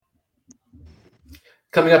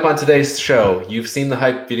Coming up on today's show, you've seen the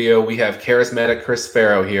hype video. We have charismatic Chris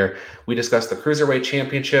Farrow here. We discuss the Cruiserweight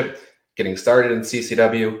Championship, getting started in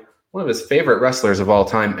CCW, one of his favorite wrestlers of all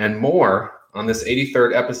time, and more on this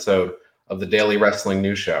 83rd episode of the Daily Wrestling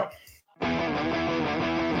News Show.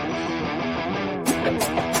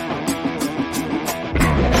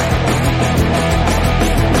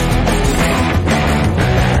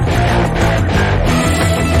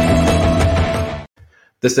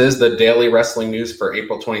 This is the Daily Wrestling News for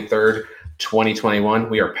April 23rd, 2021.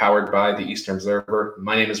 We are powered by the Eastern Observer.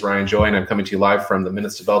 My name is Ryan Joy, and I'm coming to you live from the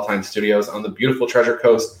Minutes to Bell Time studios on the beautiful Treasure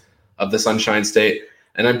Coast of the Sunshine State.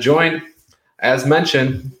 And I'm joined, as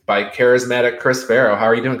mentioned, by charismatic Chris Farrow. How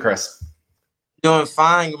are you doing, Chris? Doing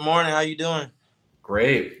fine. Good morning. How you doing?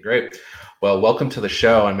 Great. Well, welcome to the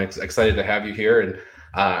show. I'm excited to have you here, and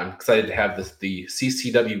I'm excited to have the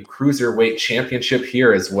CCW Cruiserweight Championship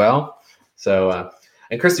here as well. So,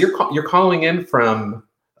 and Chris, you're calling in from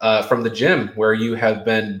the gym where you have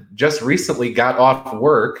been just recently got off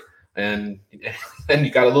work, and then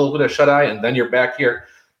you got a little bit of shut eye, and then you're back here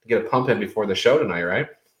to get a pump in before the show tonight, right?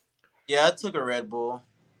 Yeah, I took a Red Bull.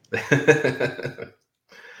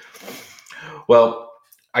 Well,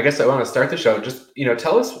 I guess I want to start the show. Just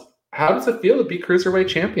tell us, how does it feel to be Cruiserweight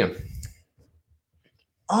Champion?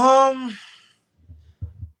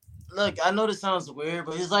 Look, I know this sounds weird,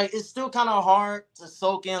 but it's still kind of hard to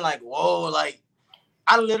soak in. Like, whoa, like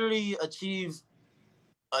I literally achieved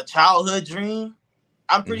a childhood dream.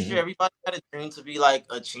 I'm pretty sure everybody had a dream to be like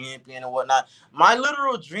a champion and whatnot. My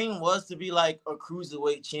literal dream was to be like a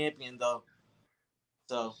cruiserweight champion, though.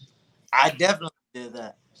 So I definitely did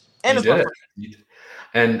that. And you did.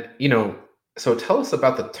 And so tell us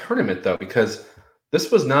about the tournament, though, because this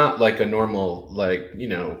was not like a normal,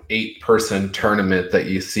 8-person tournament that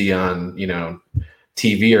you see on,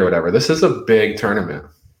 TV or whatever. This is a big tournament.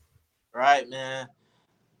 Right, man.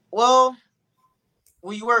 Well,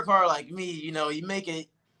 when you work hard like me, you make it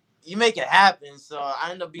happen. So I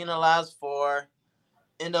ended up being the last 4,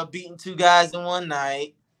 ended up beating 2 guys in one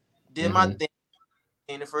night, did my thing,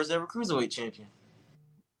 and the first ever Cruiserweight champion.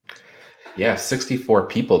 Yeah, 64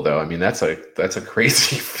 people though. I mean, that's a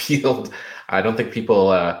crazy field. I don't think a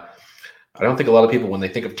lot of people, when they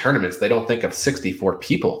think of tournaments, they don't think of 64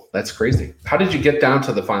 people. That's crazy. How did you get down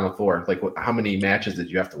to the final 4? Like, how many matches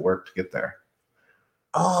did you have to work to get there?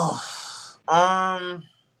 I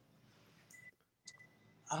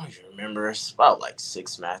don't even remember. It's about like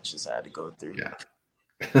 6 matches I had to go through. Yeah,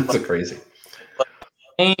 that's crazy. But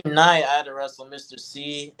the same night, I had to wrestle Mr.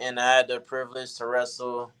 C, and I had the privilege to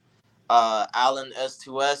wrestle Alan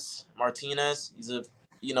S2S Martinez. He's a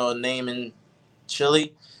name in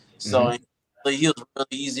Chile, so he was really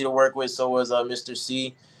easy to work with. So was Mr.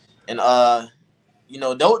 C, and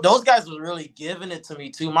those guys was really giving it to me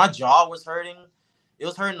too. My jaw was hurting; it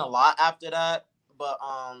was hurting a lot after that. But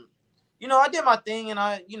I did my thing,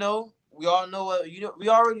 and we all know what we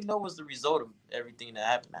already know was the result of everything that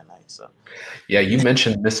happened that night. So yeah, you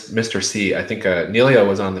mentioned Mr. C. I think Neilio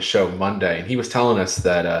was on the show Monday, and he was telling us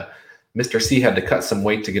that Mr. C had to cut some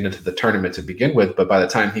weight to get into the tournament to begin with, but by the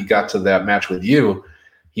time he got to that match with you,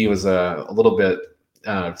 he was a little bit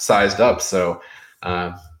sized up. So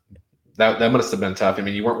that must have been tough. I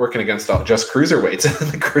mean, you weren't working against just cruiserweights in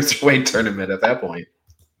the cruiserweight tournament at that point.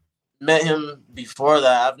 Met him before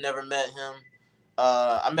that. I've never met him.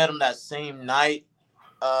 I met him that same night.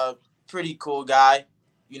 Pretty cool guy.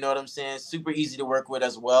 You know what I'm saying? Super easy to work with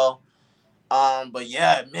as well. But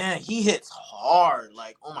yeah, man, he hits hard.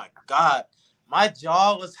 Like, oh my God, my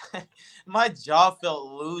jaw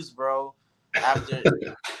felt loose, bro, after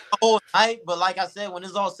the whole night. But like I said, when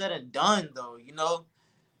it's all said and done, though,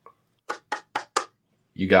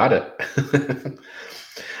 you got it.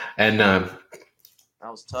 And that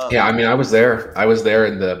was tough. Yeah, I mean, I was there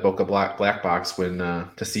in the Boca Black box when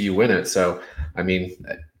to see you win it. So, I mean,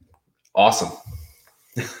 awesome.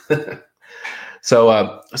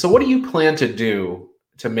 So what do you plan to do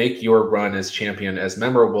to make your run as champion as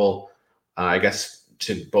memorable, I guess,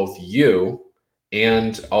 to both you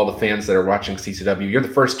and all the fans that are watching CCW? You're the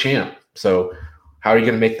first champ. So how are you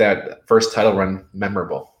going to make that first title run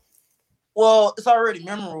memorable? Well, it's already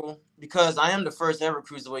memorable because I am the first ever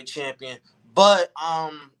Cruiserweight champion. But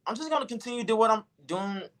I'm just going to continue to do what I'm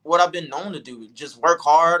doing, what I've been known to do. Just work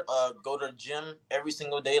hard, go to the gym every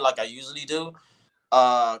single day like I usually do.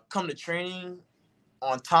 Come to training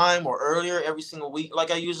on time or earlier every single week like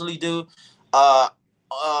I usually do. I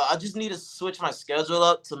just need to switch my schedule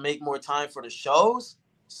up to make more time for the shows,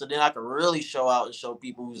 so then I can really show out and show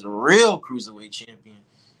people who's the real Cruiserweight champion,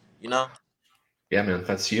 Yeah, man,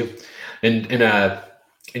 that's you. And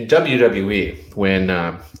in WWE, when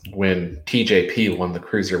TJP won the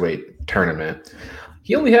cruiserweight tournament,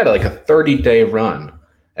 he only had like a 30-day run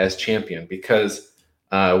as champion because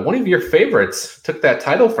one of your favorites took that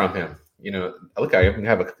title from him. Look, I even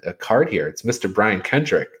have a card here. It's Mr. Brian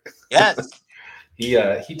Kendrick. Yes.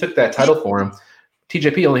 He took that title for him.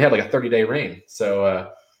 TJP only had like a 30-day reign. So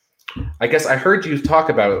I guess I heard you talk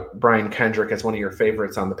about Brian Kendrick as one of your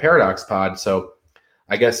favorites on the Paradox Pod. So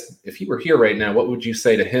I guess if he were here right now, what would you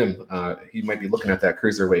say to him? He might be looking at that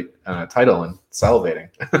cruiserweight title and salivating.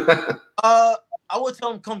 I would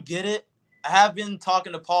tell him come get it. I have been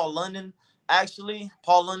talking to Paul London, actually.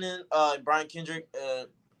 Paul London, Brian Kendrick,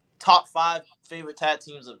 top 5 favorite tag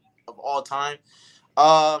teams of all time.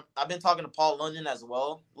 I've been talking to Paul London as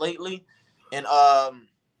well lately, and I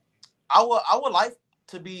would like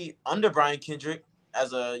to be under Brian Kendrick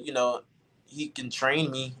as he can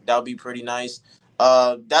train me. That would be pretty nice.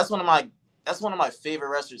 That's one of my favorite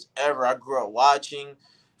wrestlers ever. I grew up watching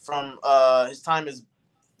from his time as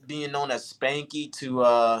being known as Spanky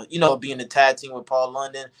to being a tag team with Paul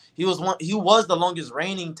London. He was the longest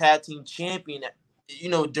reigning tag team champion,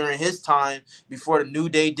 during his time before the New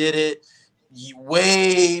Day did it.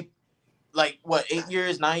 Way like what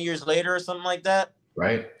 9 years later or something like that.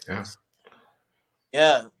 Right. Yeah.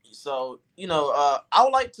 Yeah. So I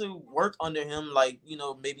would like to work under him, like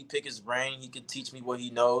maybe pick his brain. He could teach me what he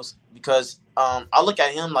knows because I look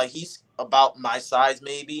at him like he's about my size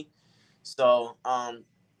maybe. So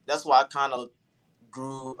that's why I kind of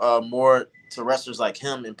grew more to wrestlers like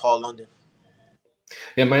him and Paul London.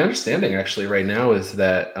 Yeah, my understanding actually right now is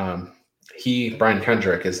that Brian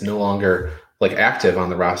Kendrick, is no longer like active on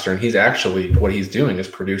the roster, and he's actually what he's doing is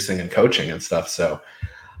producing and coaching and stuff. So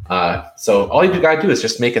all you gotta do is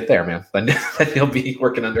just make it there, man. Then you'll be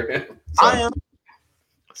working under him. So, I am.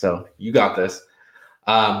 So you got this.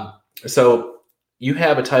 So you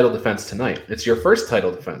have a title defense tonight. It's your first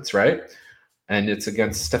title defense, right? And it's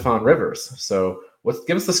against Stefan Rivers. So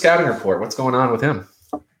give us the scouting report. What's going on with him?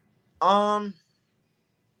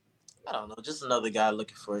 I don't know. Just another guy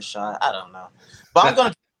looking for a shot. I don't know. But I'm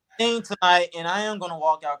going to train tonight, and I am going to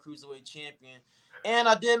walk out Cruiserweight Champion. And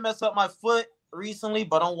I did mess up my foot recently,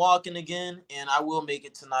 but I'm walking again, and I will make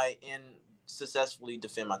it tonight and successfully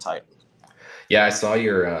defend my title. Yeah, I saw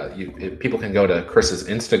people can go to Chris's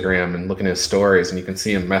Instagram and look at his stories, and you can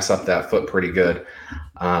see him mess up that foot pretty good.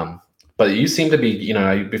 But you seem to be,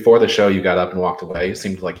 before the show, you got up and walked away. You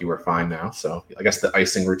seemed like you were fine now. So I guess the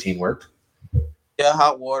icing routine worked. Yeah,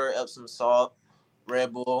 hot water, Epsom salt,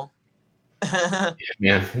 Red Bull.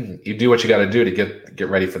 Yeah, you do what you got to do to get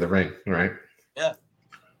ready for the ring, right? Yeah.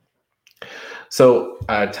 So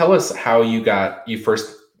tell us how you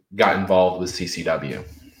first got involved with CCW.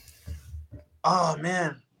 Oh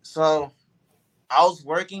man, so I was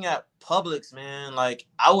working at Publix, man. Like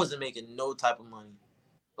I wasn't making no type of money.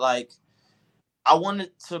 Like I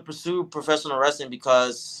wanted to pursue professional wrestling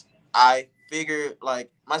because I figured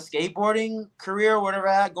like my skateboarding career, whatever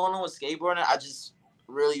I had going on with skateboarding, I just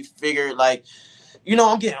really figured like,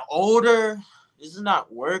 I'm getting older. This is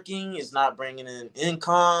not working. It's not bringing in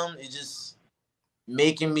income. It's just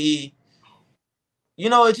making me,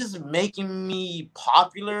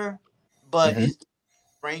 popular, but it's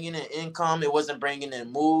bringing in income. It wasn't bringing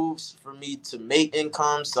in moves for me to make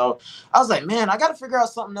income. So I was like, man, I got to figure out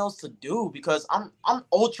something else to do because I'm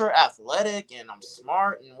ultra athletic and I'm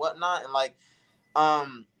smart and whatnot. And like, I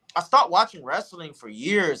stopped watching wrestling for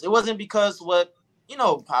years. It wasn't because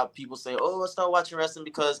how people say, oh, I started watching wrestling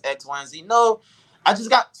because X, Y, and Z. No, I just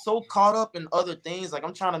got so caught up in other things. Like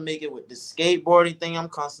I'm trying to make it with the skateboarding thing. I'm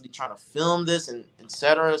constantly trying to film this and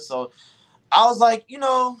etc. So I was like,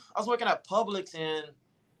 I was working at Publix and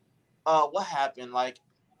what happened? Like,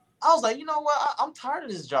 I was like, you know what? I'm tired of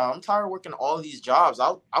this job. I'm tired of working all of these jobs.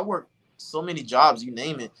 I work so many jobs, you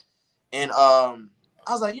name it. And I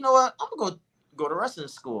was like, you know what? I'm gonna go to wrestling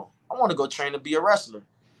school. I want to go train to be a wrestler.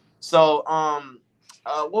 So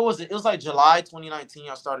what was it? It was like July 2019.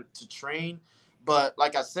 I started to train, but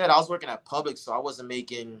like I said, I was working at Publix, so I was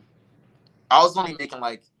only making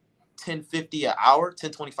like $10.50 an hour,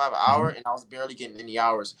 $10.25 an hour, and I was barely getting any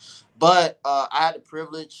hours. But I had the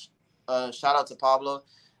privilege. Shout out to Pablo.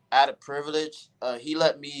 I had a privilege. He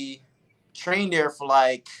let me train there for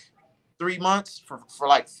like 3 months for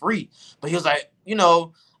like free. But he was like,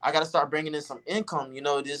 I got to start bringing in some income.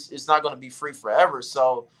 It's not going to be free forever.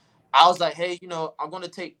 So I was like, hey, I'm going to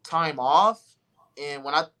take time off. And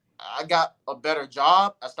when I got a better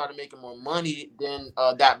job, I started making more money. Then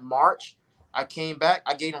that March, I came back.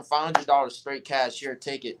 I gave him $500 straight cash. Here,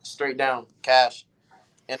 take it straight down cash.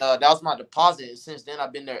 And that was my deposit. And since then,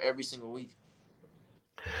 I've been there every single week.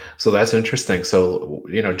 So that's interesting. So,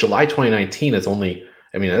 July 2019 is only,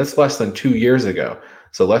 that's less than 2 years ago.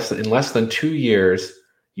 So in less than 2 years,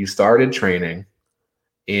 you started training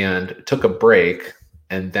and took a break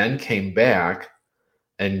and then came back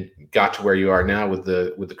and got to where you are now with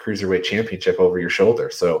the Cruiserweight Championship over your shoulder.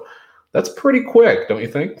 So that's pretty quick, don't you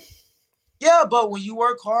think? Yeah, but when you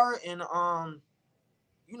work hard and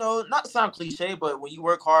not to sound cliche, but when you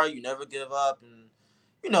work hard, you never give up, and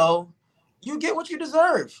you get what you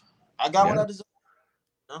deserve. I got what I deserve.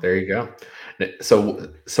 There you go.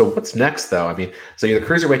 So what's next, though? So you're the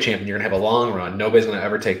Cruiserweight Champion. You're gonna have a long run. Nobody's gonna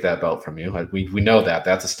ever take that belt from you. We know that.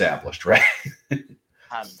 That's established, right?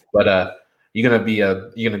 But you gonna be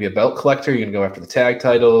a belt collector? You're gonna go after the tag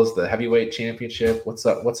titles, the heavyweight championship. What's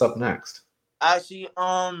up next? Actually,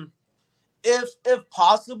 if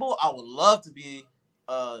possible, I would love to be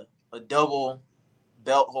a double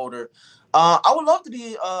belt holder. I would love to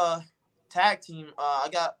be a tag team. I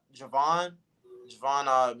got Javon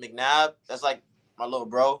McNabb. That's like my little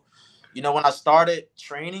bro. When I started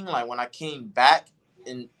training, like when I came back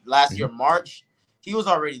in last year March, he was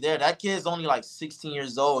already there. That kid's only like 16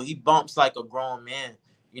 years old. He bumps like a grown man.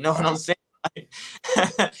 You know what I'm saying?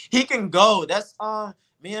 He can go. That's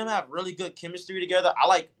me and him have really good chemistry together. I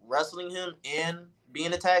like wrestling him and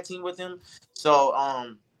being a tag team with him. So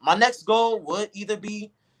my next goal would either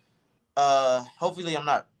be hopefully I'm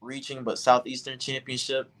not reaching, but Southeastern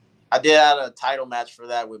Championship. I did have a title match for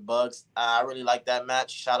that with Bugs. I really like that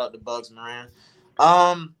match. Shout out to Bugs Moran.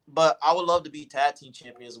 But I would love to be tag team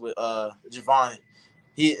champions with Javon.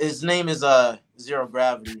 His name is Zero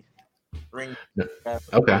Gravity. Ring.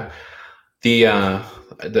 Okay.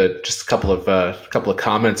 The just a couple of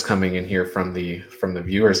comments coming in here from the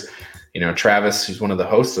viewers. Travis, who's one of the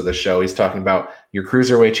hosts of the show, he's talking about your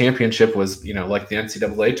Cruiserweight Championship was, like the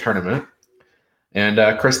NCAA tournament.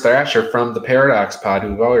 And Chris Thrasher from the Paradox Pod, who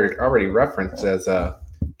we've already referenced, has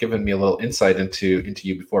given me a little insight into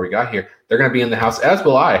you before we got here. They're going to be in the house, as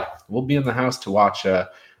will I. We'll be in the house to watch your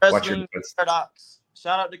Paradox.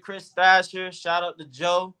 Shout out to Chris Thrasher. Shout out to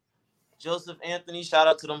Joseph Anthony. Shout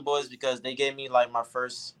out to them boys because they gave me like my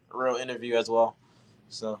first real interview as well.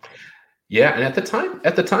 So. Yeah, and at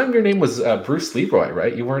the time, your name was Bruce Leroy,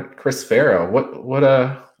 right? You weren't Chris Farrow. What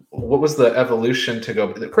was the evolution to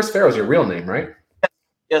go? Chris Farrow is your real name, right?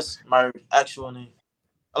 Yes, my actual name.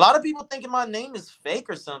 A lot of people thinking my name is fake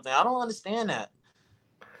or something. I don't understand that.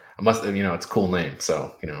 It's a cool name,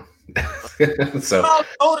 so So I was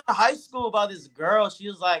told in high school about this girl. She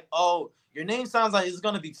was like, "Oh, your name sounds like it's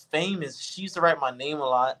gonna be famous." She used to write my name a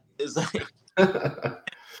lot. It's like,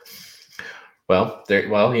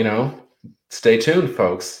 stay tuned,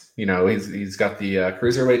 folks. He's got the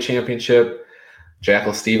Cruiserweight Championship.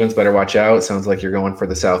 Jackal Stevens, better watch out. Sounds like you're going for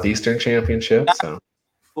the Southeastern Championship. So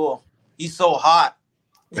cool. He's so hot.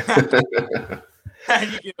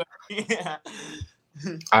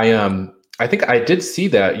 I think I did see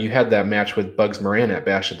that you had that match with Bugs Moran at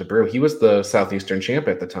Bash at the Brew. He was the Southeastern champ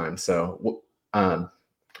at the time. So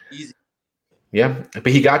easy. Yeah, but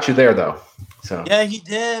he got you there though. So yeah, he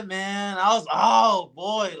did, man. I was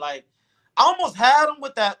like I almost had him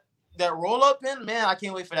with that roll up in. Man, I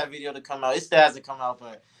can't wait for that video to come out. It still hasn't come out,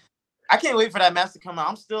 but I can't wait for that match to come out.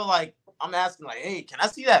 I'm still like, I'm asking like, hey, can I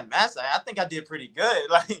see that match? I think I did pretty good.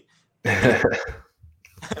 Like,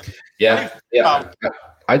 yeah,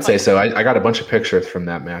 I'd say so. I got a bunch of pictures from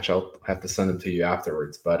that match. I'll have to send them to you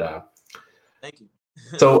afterwards. But thank you.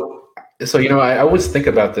 So I always think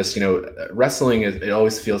about this. Wrestling it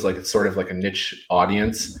always feels like it's sort of like a niche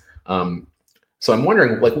audience. So I'm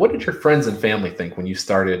wondering, like, what did your friends and family think when you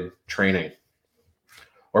started training,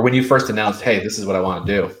 or when you first announced, "Hey, this is what I want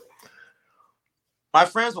to do"? My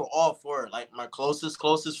friends were all for it, like my closest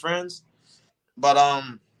friends. But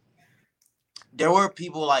there were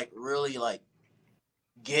people like really like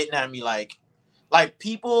getting at me, like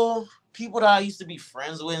people that I used to be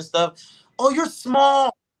friends with and stuff. Oh, you're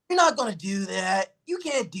small. You're not gonna do that. You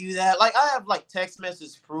can't do that. Like I have like text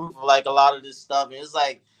message proof of like a lot of this stuff, and it's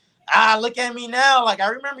like, look at me now. Like I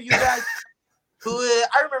remember you guys do it.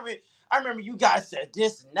 I remember you guys said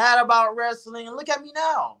this and that about wrestling, and look at me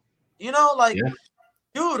now.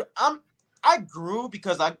 Dude, I grew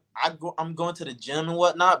because I'm going to the gym and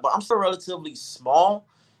whatnot, but I'm still relatively small.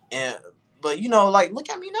 But look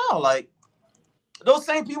at me now. Like those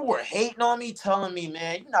same people were hating on me, telling me,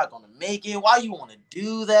 man, you're not gonna make it. Why you want to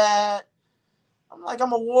do that? I'm like,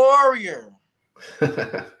 I'm a warrior.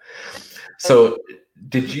 So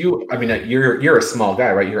did you? I mean, you're a small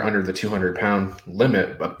guy, right? You're under the 200-pound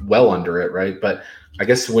limit, but well under it, right? But I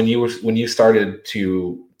guess when you started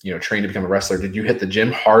to train to become a wrestler, did you hit the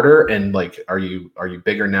gym harder? And like, are you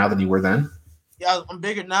bigger now than you were then? Yeah, I'm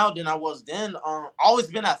bigger now than I was then. Always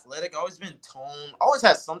been athletic, always been toned, always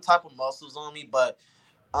had some type of muscles on me. But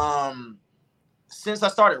um, since I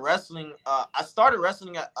started wrestling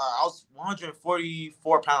at I was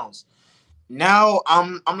 144 pounds. Now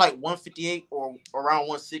I'm like 158 or around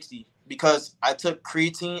 160 because I took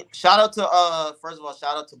creatine. Shout out to first of all,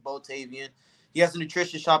 shout out to Botavian. He has a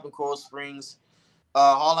nutrition shop in Coral Springs.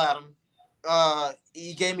 Holla at him.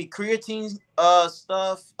 He gave me creatine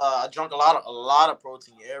stuff. I drank a lot of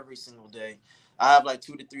protein every single day. I have like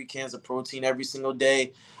 2 to 3 cans of protein every single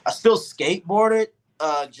day. I still skateboarded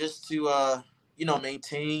just to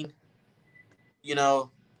maintain you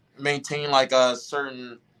know maintain like a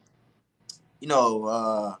certain you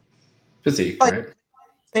know Physique, like right?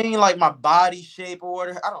 maintain like my body shape or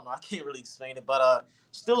whatever. I don't know. I can't really explain it, but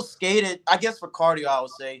still skated. I guess for cardio, I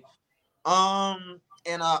would say.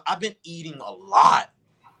 And I've been eating a lot.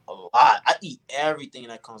 A lot. I eat everything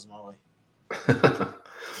that comes my way.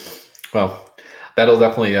 Well, that'll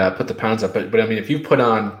definitely put the pounds up. But I mean, if you put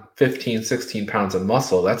on 15, 16 pounds of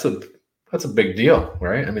muscle, that's a big deal,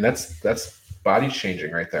 right? I mean, that's body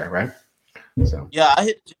changing right there, right? So, Yeah, I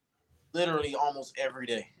hit the gym literally almost every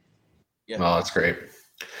day. Yeah. well, that's great.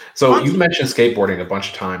 So you mentioned skateboarding a bunch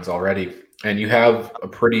of times already, and you have a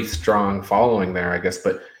pretty strong following there, I guess.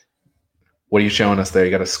 But what are you showing us there?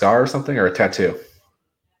 You got a scar or something, or a tattoo?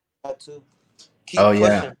 Tattoo. Keep Oh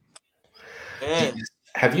yeah. pushing. Yeah.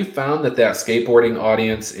 Have you found that skateboarding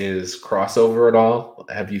audience is crossover at all?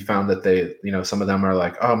 Have you found that they, some of them are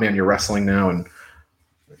like, oh man, you're wrestling now and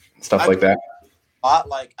stuff like that?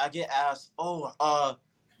 Like I get asked, oh,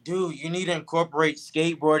 dude, you need to incorporate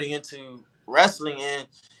skateboarding into wrestling, and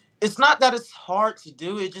it's not that it's hard to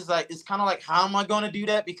do. It's just like it's kind of like, how am I going to do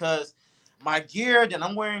that? Because my gear, then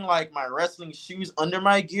I'm wearing like my wrestling shoes under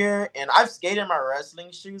my gear, and I've skated in my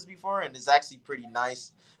wrestling shoes before, and it's actually pretty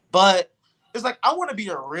nice. But it's like I want to be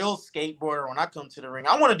a real skateboarder when I come to the ring.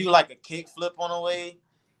 I want to do like a kickflip on the way.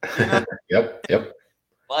 You know? Yep.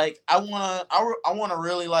 Like I wanna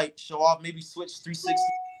really like show off, maybe switch 360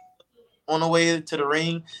 on the way to the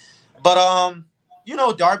ring. But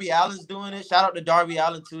Darby Allin's doing it. Shout out to Darby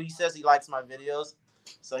Allin too. He says he likes my videos,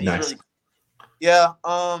 so he's Nice. really cool. Yeah.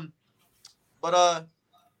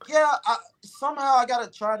 Yeah. Somehow I gotta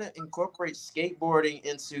try to incorporate skateboarding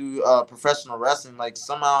into professional wrestling, like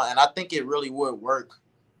somehow, and I think it really would work.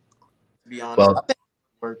 To be honest, Well, I think it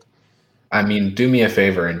would work. I mean, do me a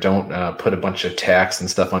favor and don't put a bunch of tacks and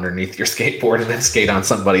stuff underneath your skateboard and then skate on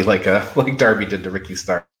somebody like Darby did to Ricky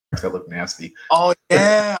Starks. That looked nasty. Oh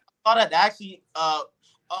yeah, I saw that. Actually,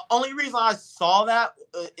 only reason I saw that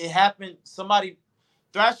it happened. Somebody,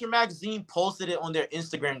 Thrasher Magazine posted it on their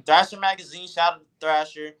Instagram. Thrasher Magazine, shout out to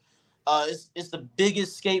Thrasher. It's the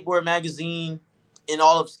biggest skateboard magazine in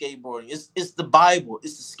all of skateboarding. It's the Bible.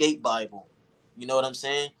 It's the skate Bible. You know what I'm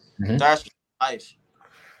saying? Mm-hmm. Thrasher life.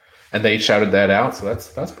 And they shouted that out, so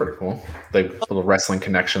that's pretty cool. They a little wrestling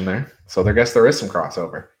connection there. So I guess there is some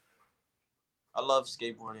crossover. I love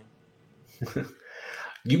skateboarding.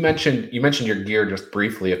 You mentioned your gear just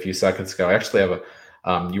briefly a few seconds ago. I actually have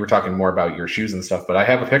you were talking more about your shoes and stuff, but I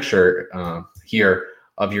have a picture here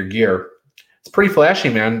of your gear. It's pretty flashy,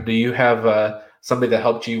 man. Do you have somebody that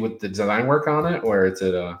helped you with the design work on it, or is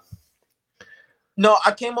it No,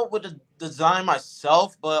 I came up with the design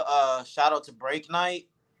myself, but shout out to Break Night.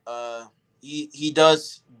 He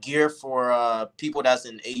does gear for people that's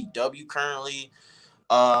in AEW currently.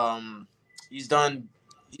 He's done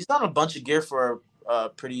a bunch of gear for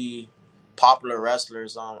pretty popular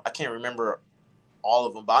wrestlers. I can't remember all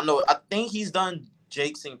of them, but I think he's done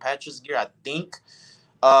Jake St. Patrick's gear. I think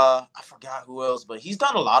I forgot who else, but he's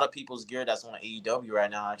done a lot of people's gear that's on AEW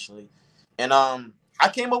right now, actually. And I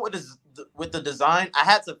came up with the design. I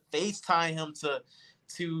had to FaceTime him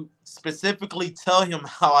to specifically tell him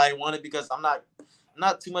how I want it, because I'm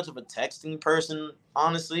not too much of a texting person,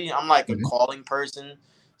 honestly. I'm like a calling person.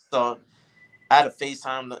 So I had to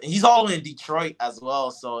FaceTime. He's all in Detroit as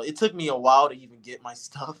well, so it took me a while to even get my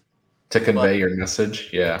stuff. To convey your message?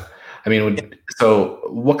 Yeah. I mean, so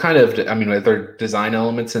what kind of, I mean, are there design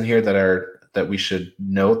elements in here that we should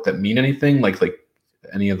note that mean anything? Like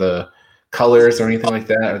any of the colors or anything like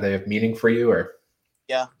that? Are they have meaning for you, or?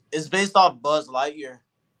 Yeah, it's based off Buzz Lightyear,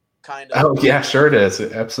 kind of. Oh yeah, sure it is.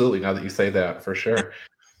 Absolutely. Now that you say that, for sure.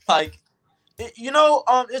 Like,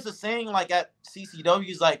 it's a saying like at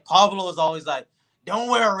CCW, like Pablo is always like, don't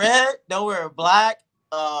wear red, don't wear black,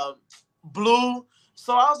 blue.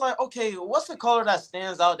 So I was like, okay, what's the color that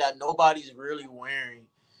stands out that nobody's really wearing?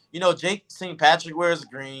 Jake St. Patrick wears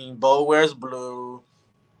green, Bo wears blue.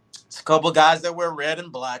 It's a couple guys that wear red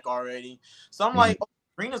and black already. So I'm like,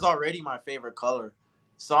 green is already my favorite color.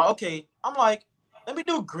 So, okay, I'm like, let me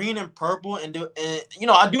do green and purple and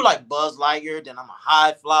I do like Buzz Lightyear. Then I'm a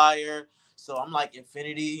high flyer, so I'm like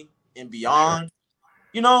Infinity and Sure. beyond.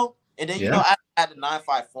 And then Yeah. I add the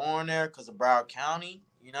 954 in there because of Broward County.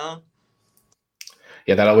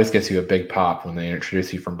 Yeah, that always gets you a big pop when they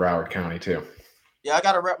introduce you from Broward County too. Yeah, I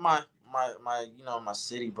gotta rep my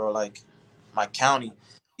city, bro. Like my county,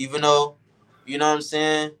 even though what I'm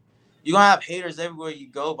saying. You're gonna have haters everywhere you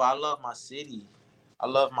go, but I love my city. I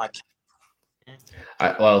love my county.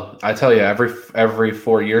 I tell you, every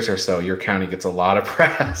 4 years or so, your county gets a lot of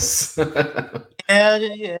press.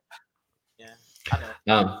 Yeah. I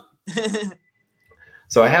know.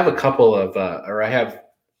 So I have a couple of, I have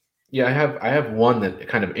one that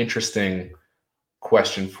kind of interesting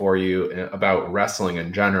question for you about wrestling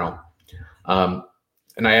in general.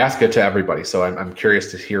 And I ask it to everybody, so I'm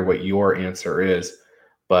curious to hear what your answer is.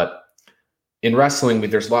 But in wrestling,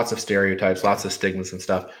 there's lots of stereotypes, lots of stigmas and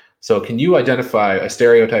stuff. So can you identify a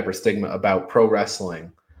stereotype or stigma about pro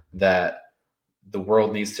wrestling that the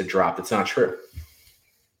world needs to drop? It's not true.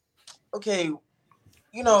 Okay,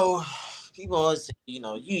 people always say,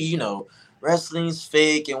 wrestling's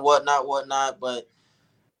fake and whatnot. But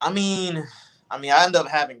I mean, I end up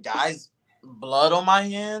having guys' blood on my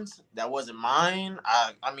hands that wasn't mine.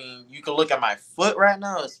 I mean, you can look at my foot right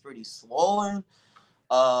now; it's pretty swollen.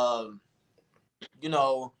 Um, you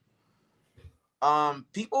know,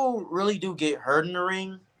 people really do get hurt in the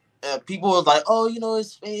ring. People are like, oh,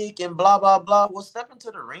 it's fake and blah blah blah. Well, step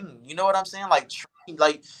into the ring. You know what I'm saying? Like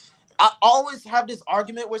I always have this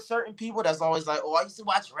argument with certain people that's always like, oh, I used to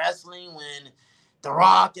watch wrestling when The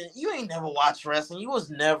Rock, and you ain't never watched wrestling. You was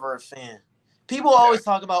never a fan. People always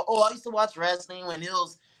talk about, oh, I used to watch wrestling when it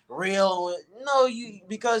was real. No,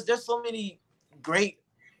 because there's so many great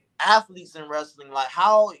athletes in wrestling. Like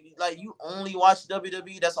how, like you only watch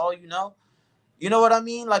WWE, that's all you know. You know what I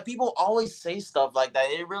mean? Like people always say stuff like that.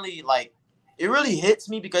 It really hits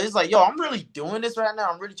me because it's like, yo, I'm really doing this right now.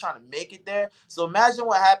 I'm really trying to make it there. So imagine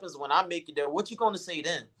what happens when I make it there. What you going to say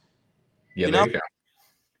then? Yeah, there you go.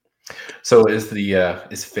 So is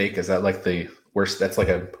fake? Is that like the worst? That's like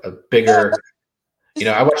a bigger.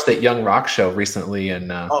 I watched that Young Rock show recently, and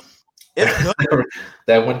that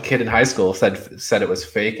one kid in high school said it was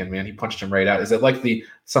fake, and man, he punched him right out. Is it like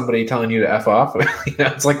somebody telling you to F off?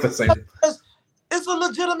 It's like the same. It's a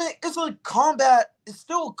legitimate. It's a combat. It's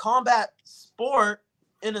still a combat sport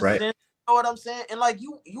in a sense. You know what I'm saying? And like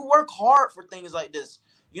you work hard for things like this.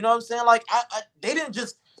 You know what I'm saying? Like they didn't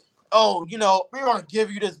just, oh, we're gonna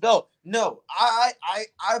give you this belt. No,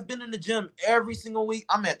 I've been in the gym every single week.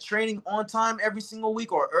 I'm at training on time every single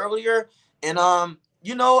week or earlier, and I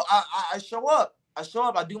show up.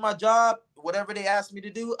 I do my job. Whatever they ask me to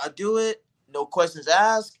do, I do it. No questions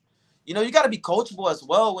asked. You got to be coachable as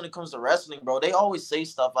well when it comes to wrestling, bro. They always say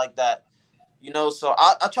stuff like that. So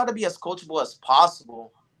I try to be as coachable as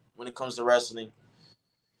possible when it comes to wrestling.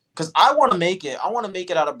 Because I want to make it. I want to make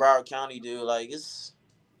it out of Broward County, dude. Like, it's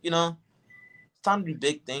time to do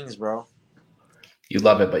big things, bro. You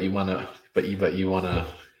love it, but you want to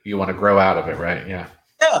grow out of it, right? Yeah.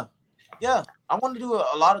 Yeah. I want to do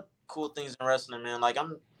a lot of cool things in wrestling, man. Like,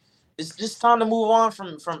 it's just time to move on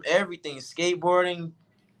from everything. Skateboarding,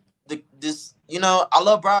 I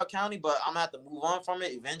love Broward County, but I'm gonna have to move on from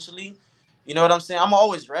it eventually. You know what I'm saying? I'm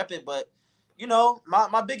always rep it, but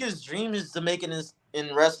my biggest dream is to make it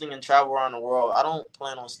in wrestling and travel around the world. I don't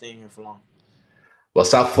plan on staying here for long. Well,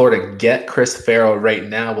 South Florida, get Chris Farrow right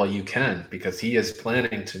now while you can, because he is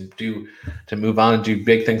planning to move on and do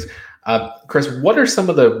big things. Chris, what are some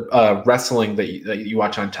of the wrestling that you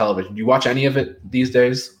watch on television? Do you watch any of it these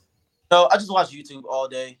days? No, I just watch YouTube all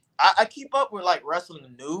day. I keep up with like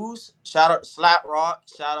wrestling news. Shout out Slap Rock.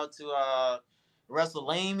 Shout out to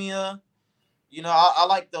WrestleMania. I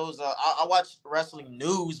like those. I watch wrestling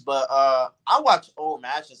news, but I watch old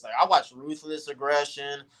matches. Like I watch Ruthless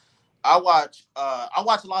Aggression. I watch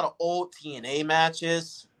a lot of old TNA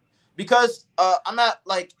matches because I'm not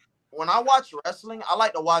like when I watch wrestling, I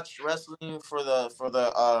like to watch wrestling for the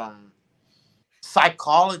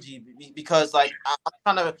psychology because like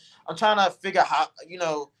I'm trying to figure out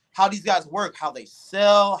how these guys work, how they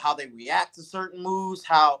sell, how they react to certain moves,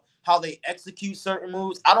 how they execute certain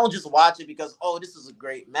moves. I don't just watch it because this is a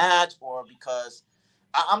great match or because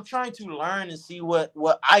I'm trying to learn and see what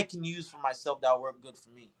I can use for myself that will work good for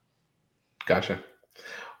me. Gotcha.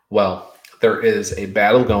 Well, there is a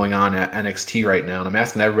battle going on at NXT right now, and I'm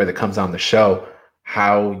asking everybody that comes on the show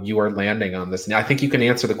how you are landing on this. Now, I think you can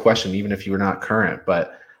answer the question even if you are not current,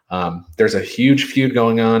 but there's a huge feud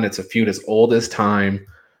going on. It's a feud as old as time.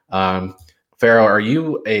 Farrow, are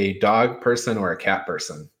you a dog person or a cat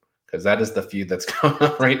person? Because that is the feud that's going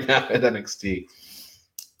on right now at NXT.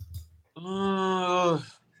 I'm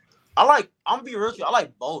gonna be real with you. I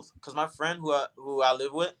like both because my friend who I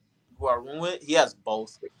live with, who I room with, he has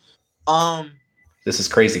both. This is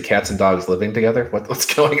crazy. Cats and dogs living together. What's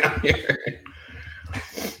going on here?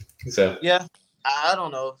 So yeah, I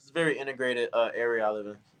don't know. It's a very integrated area I live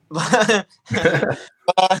in.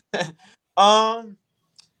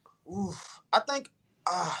 Oof, I think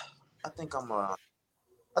I'm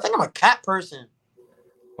a cat person.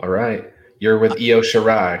 all right, you're with Io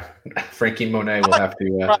Shirai. Frankie Monet will have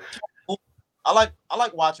to. I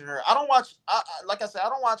like watching her. I don't watch. Like I said, I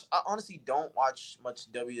don't watch. I honestly don't watch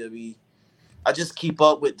much WWE. I just keep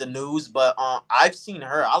up with the news, but I've seen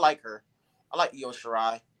her. I like her. I like Io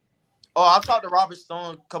Shirai. Oh, I've talked to Robert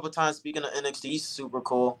Stone a couple times. Speaking of NXT, he's super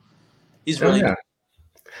cool. He's really. Yeah.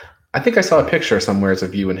 I think I saw a picture somewhere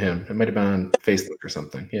of you and him. It might have been on Facebook or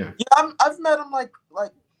something. Yeah. Yeah, I've met him like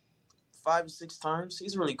 5 or 6 times.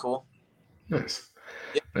 He's really cool. Nice.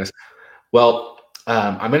 Yeah. Nice. Well,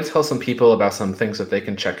 I'm going to tell some people about some things that they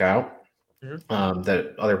can check out.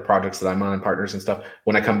 That other projects that I'm on and partners and stuff.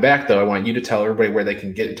 When I come back, though, I want you to tell everybody where they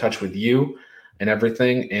can get in touch with you and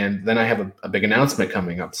everything. And then I have a big announcement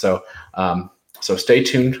coming up. So stay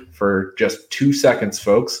tuned for just 2 seconds,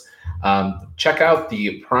 folks. Check out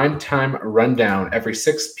the Primetime Rundown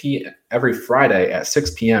every Friday at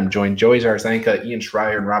 6 p.m. Join Joey Zarzanka, Ian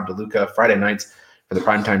Schreier, and Rob DeLuca Friday nights for the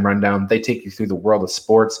Primetime Rundown. They take you through the world of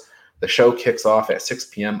sports. The show kicks off at 6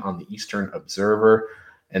 p.m. on the Eastern Observer.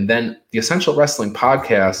 And then the Essential Wrestling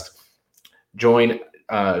Podcast, join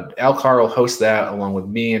Al Carl hosts that along with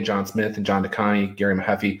me and John Smith and John DeCani, Gary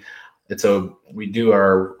Mahaffey. We do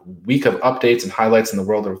our week of updates and highlights in the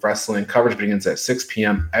world of wrestling. Coverage begins at 6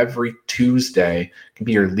 p.m. every Tuesday. It can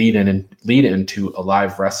be your lead into a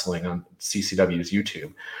live wrestling on CCW's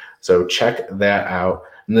YouTube. So check that out.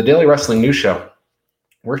 And the Daily Wrestling News Show,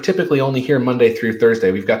 we're typically only here Monday through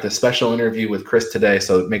Thursday. We've got this special interview with Chris today,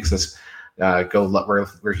 so it makes us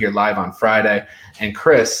we're here live on Friday. And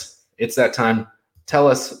Chris, it's that time. Tell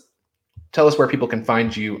us where people can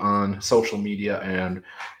find you on social media and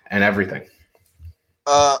everything.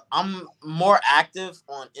 I'm more active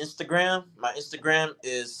on Instagram. My Instagram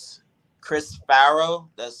is Chris Farrow.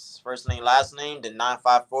 That's first name, last name, then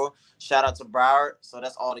 954. Shout out to Broward. So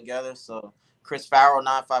that's all together. So Chris Farrow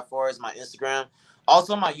 954 is my Instagram.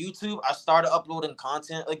 Also my YouTube, I started uploading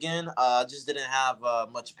content again. I just didn't have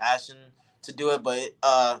much passion to do it, but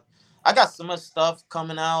I got so much stuff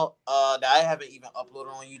coming out that I haven't even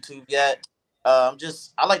uploaded on YouTube yet.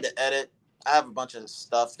 I like to edit. I have a bunch of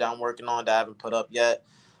stuff that I'm working on that I haven't put up yet.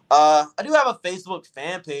 I do have a Facebook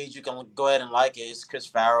fan page. You can go ahead and like it. It's Chris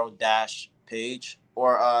Farrow -page,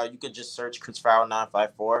 or you could just search Chris Farrow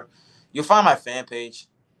 954. You'll find my fan page.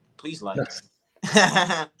 Please like. Yes.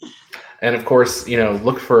 And of course,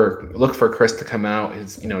 look for Chris to come out.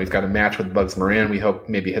 He's got a match with Bugs Moran. We hope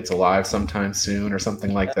maybe hits alive sometime soon or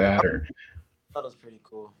something like that. Or that was pretty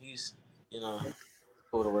cool. He's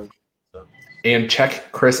cool to work with. So. And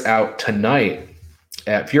check Chris out tonight.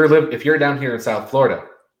 If you're down here in South Florida,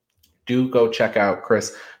 do go check out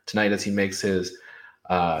Chris tonight as he makes his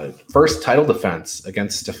first title defense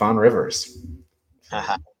against Stefan Rivers.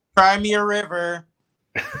 Cry me a river.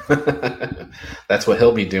 That's what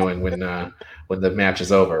he'll be doing when the match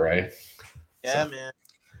is over, right? Yeah, man.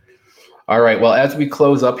 All right. Well, as we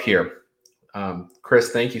close up here,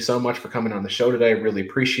 Chris, thank you so much for coming on the show today. Really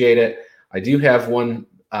appreciate it. I do have one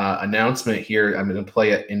announcement here. I'm going to play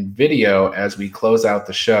it in video as we close out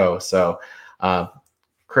the show. So,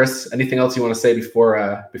 Chris, anything else you want to say before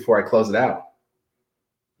I close it out?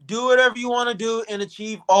 Do whatever you want to do and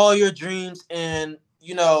achieve all your dreams. And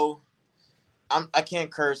I can't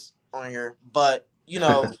curse on here, but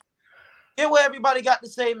get what everybody got to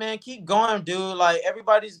say, man. Keep going, dude. Like,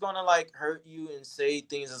 everybody's gonna hurt you and say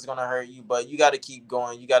things that's gonna hurt you, but you got to keep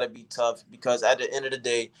going. You got to be tough, because at the end of the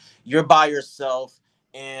day, you're by yourself,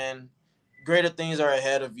 and greater things are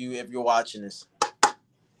ahead of you if you're watching this.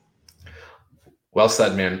 Well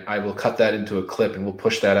said, man. I will cut that into a clip and we'll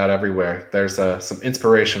push that out everywhere. There's some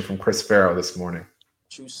inspiration from Chris Farrow this morning.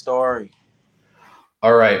 True story.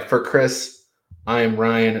 All right, for Chris, I am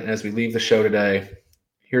Ryan. As we leave the show today,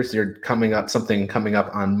 here's something coming up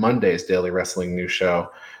on Monday's Daily Wrestling News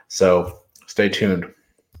Show. So stay tuned.